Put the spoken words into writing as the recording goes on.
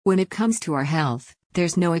When it comes to our health,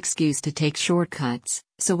 there's no excuse to take shortcuts,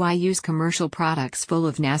 so why use commercial products full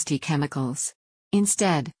of nasty chemicals?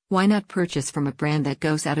 Instead, why not purchase from a brand that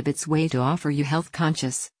goes out of its way to offer you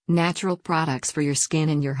health-conscious, natural products for your skin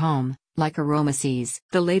and your home, like Aromaseas?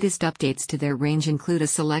 The latest updates to their range include a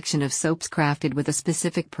selection of soaps crafted with a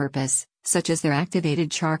specific purpose, such as their activated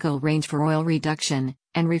charcoal range for oil reduction,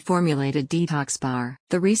 and reformulated detox bar.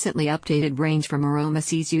 The recently updated range from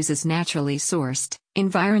Aromaseas uses naturally sourced,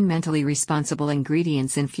 environmentally responsible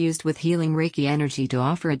ingredients infused with healing Reiki energy to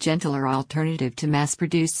offer a gentler alternative to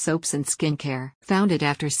mass-produced soaps and skincare. Founded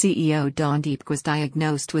after CEO Dawn Deep was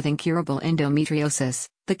diagnosed with incurable endometriosis,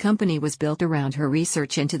 the company was built around her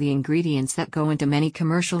research into the ingredients that go into many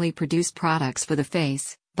commercially produced products for the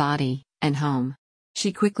face, body, and home.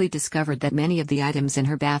 She quickly discovered that many of the items in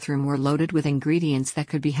her bathroom were loaded with ingredients that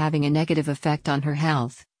could be having a negative effect on her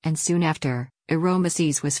health, and soon after,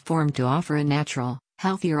 Aromaseas was formed to offer a natural,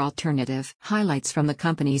 healthier alternative. Highlights from the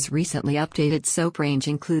company's recently updated soap range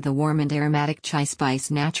include the warm and aromatic Chai Spice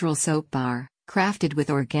Natural Soap Bar, crafted with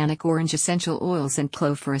organic orange essential oils and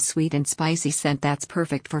clove for a sweet and spicy scent that's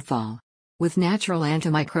perfect for fall. With natural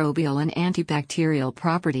antimicrobial and antibacterial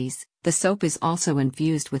properties, the soap is also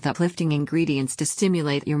infused with uplifting ingredients to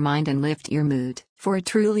stimulate your mind and lift your mood. For a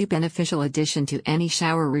truly beneficial addition to any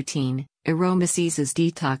shower routine, Aromaseas'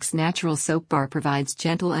 Detox Natural Soap Bar provides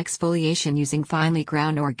gentle exfoliation using finely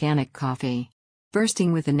ground organic coffee.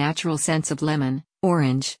 Bursting with the natural scents of lemon,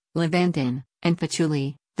 orange, lavender, and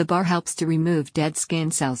patchouli, the bar helps to remove dead skin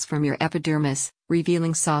cells from your epidermis,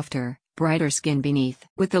 revealing softer, brighter skin beneath.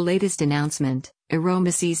 With the latest announcement,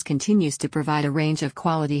 Aromaseas continues to provide a range of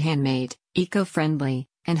quality handmade, eco-friendly,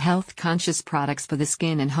 and health-conscious products for the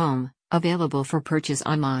skin and home, available for purchase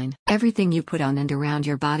online. Everything you put on and around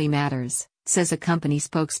your body matters, says a company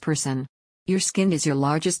spokesperson. Your skin is your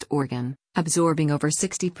largest organ, absorbing over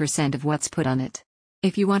 60% of what's put on it.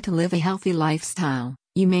 If you want to live a healthy lifestyle,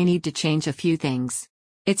 you may need to change a few things.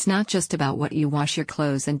 It's not just about what you wash your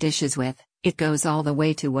clothes and dishes with, it goes all the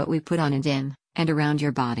way to what we put on and in, and around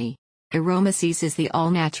your body. Aromaseas is the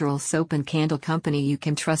all-natural soap and candle company you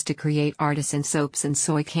can trust to create artisan soaps and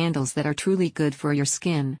soy candles that are truly good for your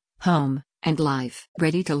skin, home, and life.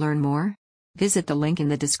 Ready to learn more? Visit the link in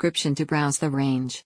the description to browse the range.